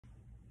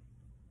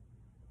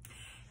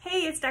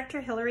Hey, it's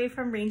Dr. Hillary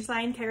from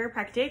Rangeline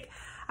Chiropractic.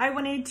 I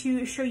wanted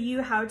to show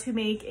you how to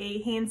make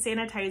a hand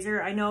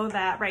sanitizer. I know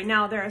that right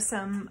now there are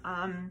some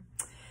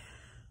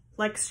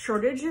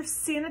shortage of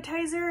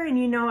sanitizer,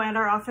 and at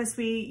our office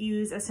we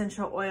use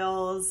essential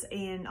oils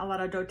and a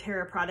lot of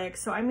doTERRA products.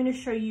 So I'm going to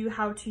show you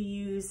how to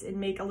use and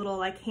make a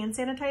little hand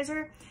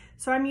sanitizer.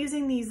 So I'm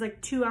using these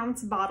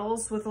 2-ounce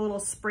bottles with a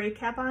little spray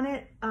cap on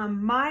it.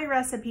 My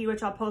recipe,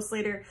 which I'll post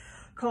later,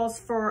 calls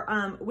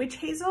for witch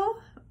hazel,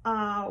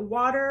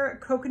 water,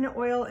 coconut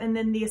oil, and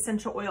then the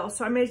essential oil.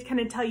 So I'm going to kind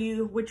of tell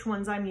you which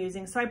ones I'm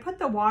using. So I put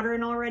the water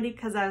in already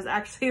because I was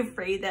actually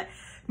afraid that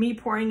me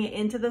pouring it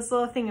into this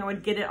little thing, I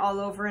would get it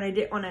all over, and I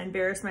didn't want to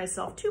embarrass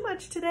myself too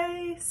much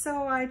today.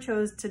 So I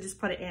chose to just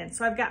put it in.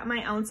 So I've got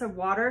my ounce of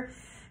water,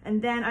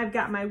 and then I've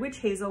got my witch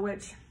hazel,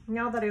 which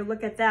now that I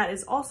look at that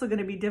is also going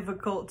to be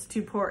difficult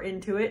to pour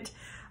into it.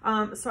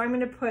 So I'm going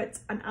to put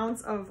an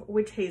ounce of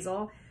witch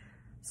hazel.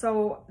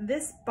 So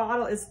this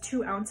bottle is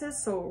 2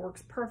 ounces, so it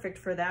works perfect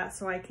for that.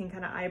 So I can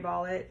kind of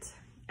eyeball it.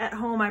 At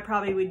home, I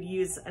probably would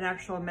use an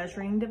actual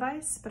measuring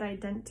device, but I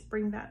didn't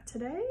bring that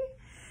today.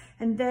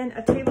 And then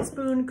a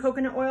tablespoon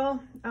coconut oil.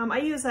 I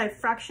use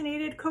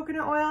fractionated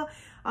coconut oil.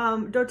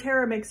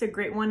 doTERRA makes a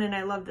great one, and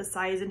I love the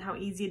size and how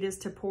easy it is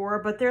to pour,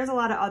 but there's a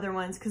lot of other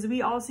ones because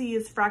we also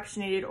use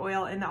fractionated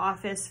oil in the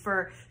office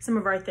for some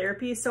of our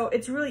therapies. So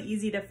it's really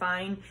easy to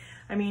find.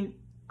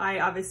 I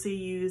obviously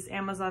use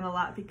Amazon a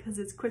lot because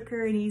it's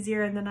quicker and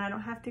easier, and then I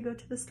don't have to go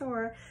to the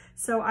store.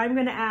 So I'm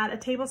gonna add a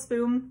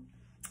tablespoon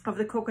of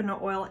the coconut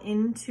oil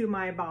into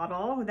my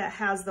bottle that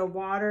has the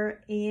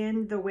water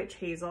and the witch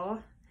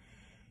hazel.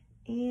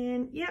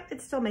 And yep,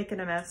 it's still making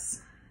a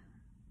mess,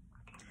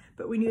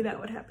 but we knew that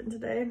would happen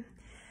today.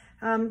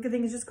 Good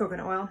thing it's just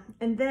coconut oil.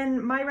 And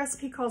then my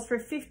recipe calls for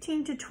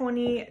 15 to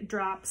 20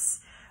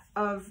 drops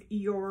of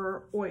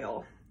your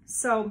oil.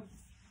 So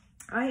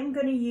I am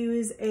going to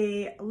use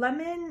a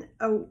lemon,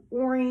 a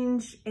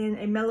orange, and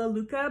a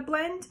Melaleuca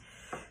blend.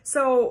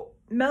 So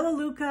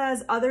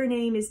Melaleuca's other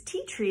name is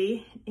tea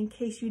tree, in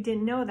case you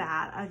didn't know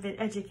that. I've been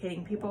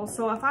educating people.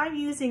 So if I'm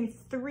using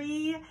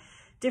 3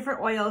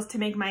 different oils to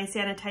make my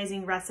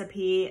sanitizing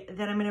recipe,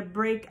 then I'm going to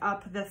break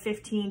up the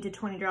 15 to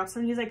 20 drops. So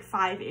I'm going to use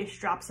 5-ish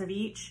drops of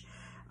each.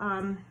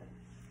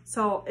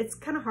 So it's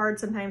kind of hard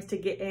sometimes to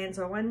get in.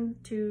 So 1,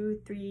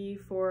 2, 3,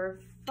 4,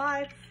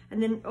 5,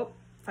 and then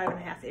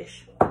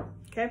 5.5-ish.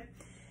 Okay,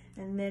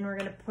 and then we're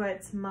gonna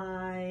put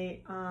my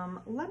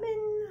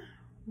lemon,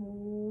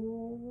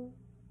 1,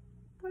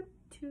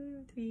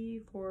 2,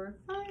 3, 4,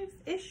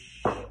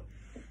 5-ish,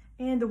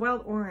 and the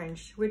wild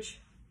orange,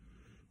 which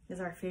is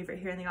our favorite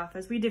here in the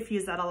office. We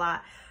diffuse that a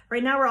lot.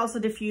 Right now we're also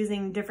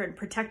diffusing different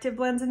protective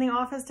blends in the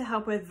office to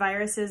help with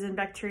viruses and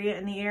bacteria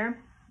in the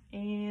air.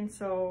 And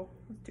so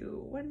let's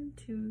do 1,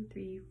 2,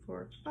 3,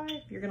 4, 5.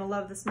 You're gonna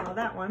love the smell of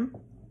that one.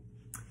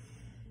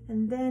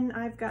 And then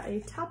I've got a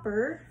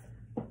topper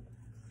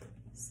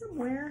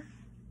somewhere.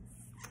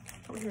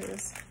 Oh, here it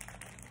is.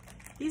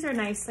 These are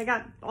nice. I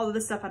got all of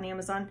this stuff on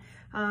Amazon.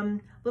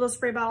 Little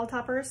spray bottle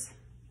toppers.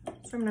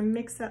 So I'm gonna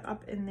mix that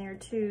up in there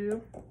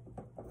too.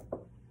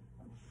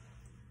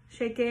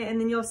 Shake it, and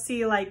then you'll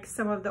see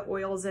some of the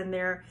oils in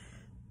there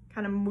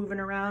kind of moving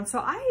around. So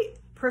I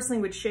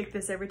personally would shake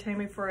this every time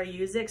before I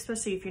use it,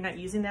 especially if you're not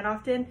using that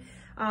often.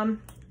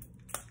 And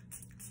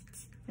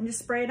just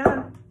spray it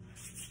on.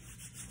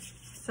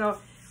 So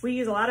we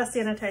use a lot of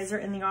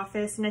sanitizer in the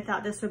office, and I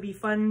thought this would be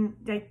fun.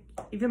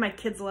 Even my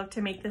kids love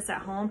to make this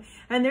at home.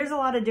 And there's a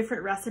lot of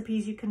different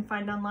recipes you can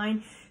find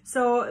online.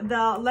 So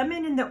the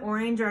lemon and the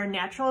orange are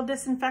natural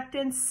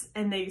disinfectants,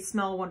 and they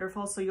smell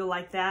wonderful, so you'll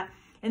like that.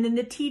 And then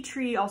the tea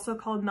tree, also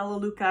called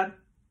Melaleuca,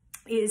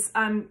 is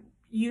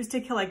used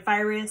to kill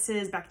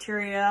viruses,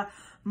 bacteria,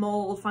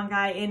 mold,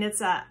 fungi, and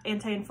it's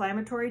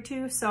anti-inflammatory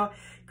too. So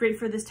great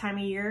for this time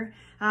of year.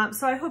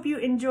 So I hope you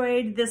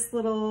enjoyed this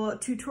little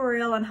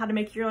tutorial on how to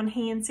make your own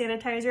hand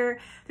sanitizer.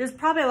 There's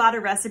probably a lot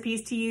of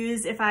recipes to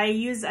use. If I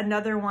use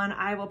another one,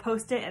 I will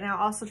post it, and I'll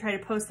also try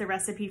to post the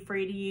recipe for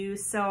you to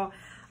use. So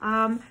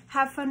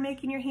have fun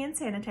making your hand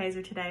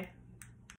sanitizer today.